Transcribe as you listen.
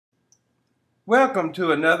Welcome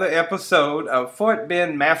to another episode of Fort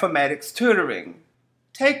Bend Mathematics Tutoring.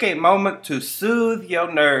 Take a moment to soothe your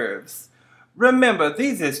nerves. Remember,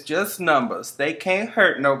 these is just numbers. They can't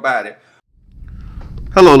hurt nobody.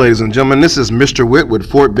 Hello ladies and gentlemen, this is Mr. Witt with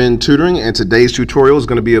Fort Bend Tutoring, and today's tutorial is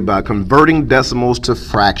going to be about converting decimals to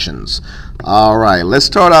fractions. Alright, let's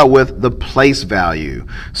start out with the place value.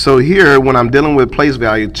 So here, when I'm dealing with place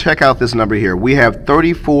value, check out this number here. We have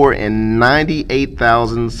 34 and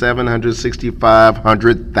 98,765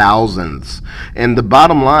 hundred thousandths. And the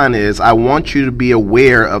bottom line is, I want you to be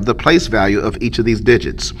aware of the place value of each of these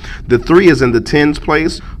digits. The 3 is in the tens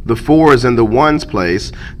place, the 4 is in the ones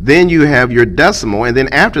place, then you have your decimal, and then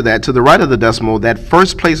after that, to the right of the decimal, that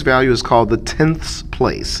first place value is called the tenths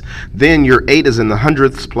place. Then your 8 is in the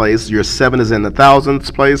hundredths place, your 7 is in the thousandths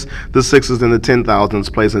place, the 6 is in the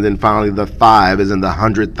 10,000ths place, and then finally the 5 is in the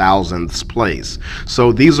 100,000ths place.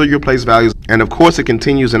 So these are your place values, and of course it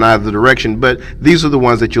continues in either direction, but these are the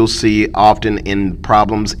ones that you'll see often in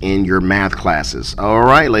problems in your math classes.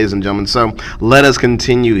 Alright, ladies and gentlemen, so let us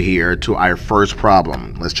continue here to our first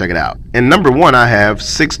problem. Let's check it out. In number 1, I have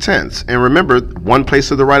 6 tenths, and remember, one place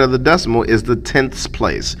to the right of the decimal is the tenths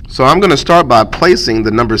place. So I'm going to start by placing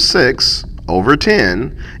the number 6 over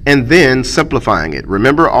 10 and then simplifying it.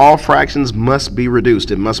 Remember, all fractions must be reduced.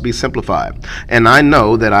 It must be simplified. And I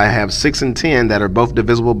know that I have 6 and 10 that are both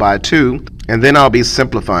divisible by 2, and then I'll be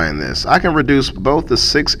simplifying this. I can reduce both the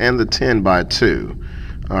 6 and the 10 by 2.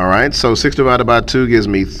 Alright, so 6 divided by 2 gives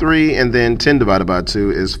me 3, and then 10 divided by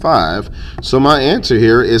 2 is 5. So my answer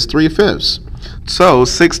here is 3/5. So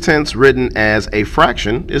 6 tenths written as a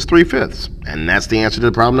fraction is 3/5. And that's the answer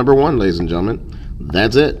to problem number 1, ladies and gentlemen.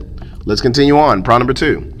 That's it. Let's continue on. Problem number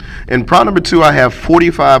 2. In problem number 2, I have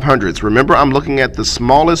 45 hundredths. Remember, I'm looking at the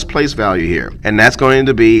smallest place value here, and that's going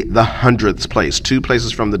to be the hundredths place, 2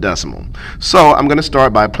 places from the decimal. So I'm going to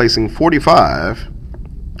start by placing 45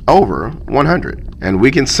 over 100. And we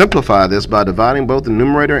can simplify this by dividing both the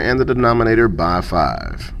numerator and the denominator by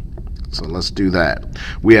 5. So let's do that.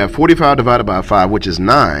 We have 45 divided by 5, which is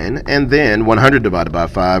 9, and then 100 divided by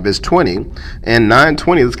 5 is 20, and 9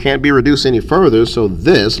 20ths can't be reduced any further, so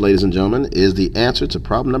this, ladies and gentlemen, is the answer to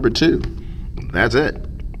problem number 2. That's it.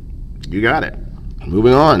 You got it.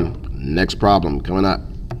 Moving on. Next problem coming up.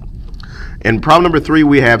 In problem number 3,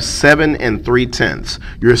 we have 7 and 3 tenths.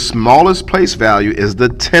 Your smallest place value is the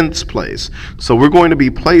tenths place. So we're going to be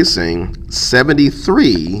placing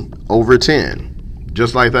 73 over 10,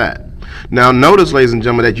 just like that. Now notice, ladies and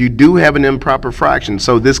gentlemen, that you do have an improper fraction,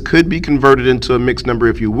 so this could be converted into a mixed number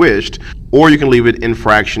if you wished, or you can leave it in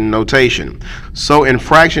fraction notation. So in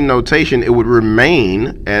fraction notation, it would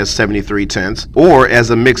remain as 73 tenths, or as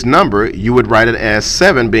a mixed number, you would write it as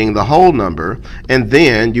 7 being the whole number, and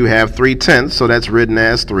then you have 3 tenths, so that's written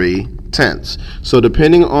as 3 tenths. So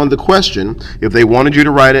depending on the question, if they wanted you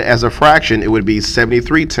to write it as a fraction, it would be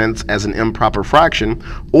 73 tenths as an improper fraction,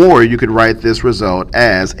 or you could write this result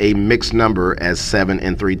as a mixed number as 7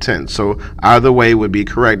 and 3 tenths. So either way would be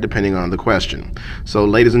correct depending on the question. So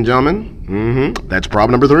ladies and gentlemen, that's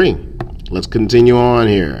problem number 3. Let's continue on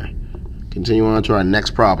here. Continue on to our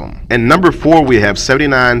next problem. In number 4, we have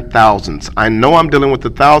 79 thousandths. I know I'm dealing with the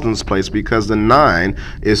thousandths place because the 9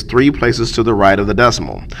 is 3 places to the right of the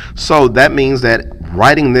decimal. So that means that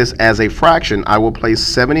writing this as a fraction, I will place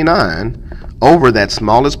 79 over that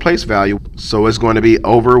smallest place value. So it's going to be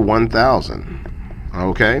over 1,000.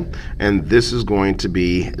 Okay? And this is going to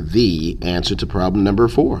be the answer to problem number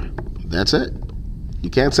 4. That's it. You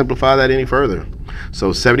can't simplify that any further.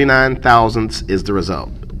 So 79 thousandths is the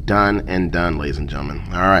result. Done and done, ladies and gentlemen.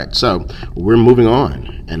 All right, so we're moving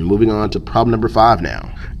on to problem number 5 now.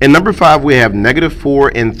 In number 5, we have -4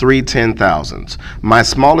 and 3 10,000ths. My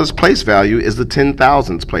smallest place value is the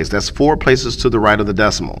 10,000ths place. That's 4 places to the right of the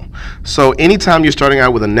decimal. So anytime you're starting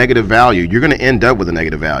out with a negative value, you're going to end up with a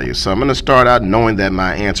negative value. So I'm going to start out knowing that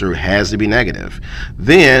my answer has to be negative.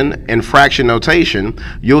 Then, in fraction notation,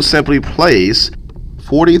 you'll simply place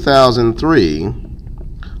 40,003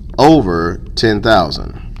 over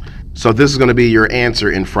 10,000. So this is going to be your answer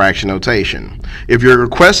in fraction notation. If you're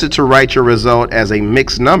requested to write your result as a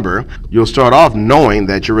mixed number, you'll start off knowing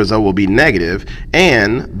that your result will be negative,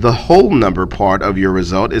 and the whole number part of your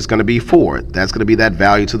result is going to be 4. That's going to be that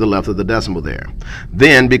value to the left of the decimal there.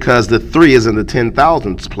 Then, because the 3 is in the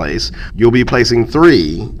 10,000ths place, you'll be placing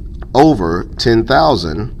 3 over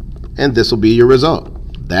 10,000, and this will be your result.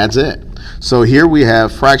 That's it. So here we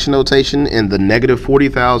have fraction notation in the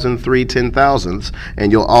 -40,003 10,000ths,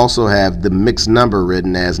 and you'll also have the mixed number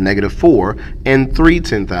written as -4 and 3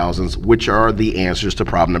 10,000ths, which are the answers to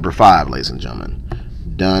problem number 5, ladies and gentlemen.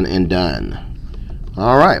 Done and done.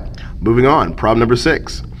 All right, moving on. Problem number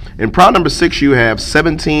 6. In problem number 6, you have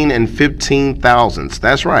 17 and 15 thousandths.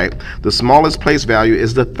 That's right. The smallest place value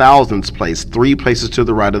is the thousandths place, 3 places to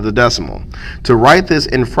the right of the decimal. To write this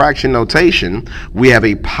in fraction notation, we have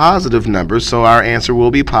a positive number, so our answer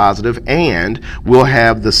will be positive, and we'll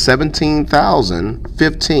have the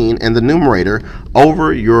 17,015 in the numerator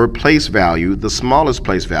over your place value, the smallest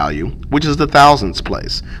place value, which is the thousandths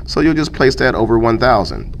place. So you'll just place that over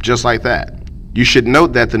 1,000, just like that. You should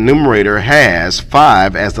note that the numerator has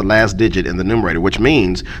 5 as the last digit in the numerator, which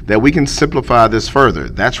means that we can simplify this further.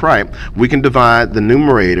 That's right, we can divide the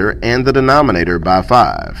numerator and the denominator by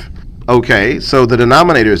 5. Okay, so the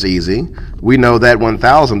denominator is easy. We know that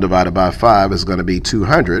 1,000 divided by 5 is going to be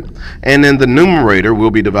 200, and then the numerator, we'll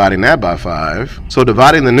be dividing that by 5. So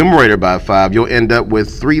dividing the numerator by 5, you'll end up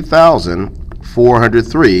with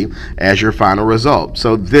 3,403 as your final result.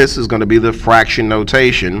 So this is going to be the fraction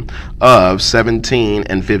notation of 17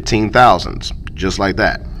 and 15 thousandths, just like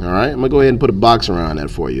that. All right, I'm going to go ahead and put a box around that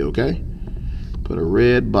for you, okay? Put a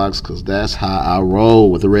red box, because that's how I roll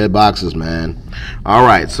with the red boxes, man. All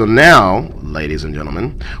right, so now, ladies and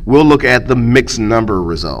gentlemen, we'll look at the mixed number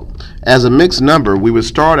result. As a mixed number, we would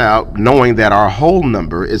start out knowing that our whole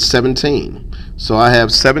number is 17. So I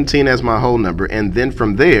have 17 as my whole number, and then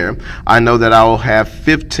from there, I know that I will have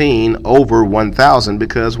 15 over 1,000,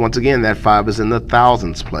 because once again, that 5 is in the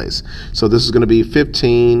thousandths place. So this is going to be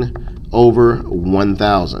 15 over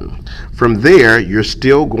 1,000. From there, you're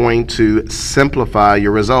still going to simplify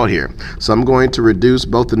your result here. So I'm going to reduce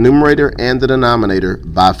both the numerator and the denominator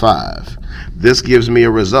by 5. This gives me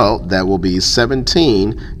a result that will be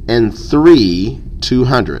 17 and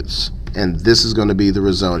 3/200ths. And this is going to be the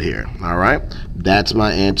result here. All right, that's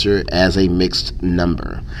my answer as a mixed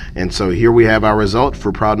number. And so here we have our result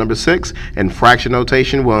for problem number 6. And fraction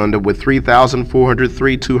notation, we'll end up with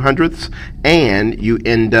 3,403/200ths, and you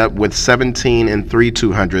end up with 17 and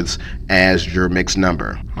 3/200ths as your mixed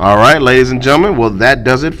number. All right, ladies and gentlemen, well, that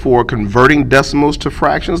does it for converting decimals to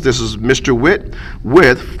fractions. This is Mr. Witt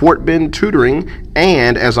with Fort Bend Tutoring,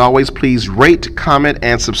 and as always, please rate, comment,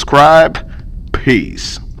 and subscribe.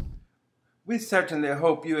 Peace. We certainly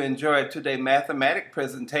hope you enjoyed today's mathematics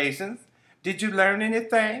presentations. Did you learn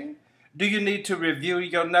anything? Do you need to review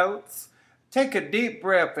your notes? Take a deep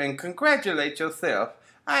breath and congratulate yourself.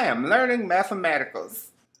 I am learning mathematicals.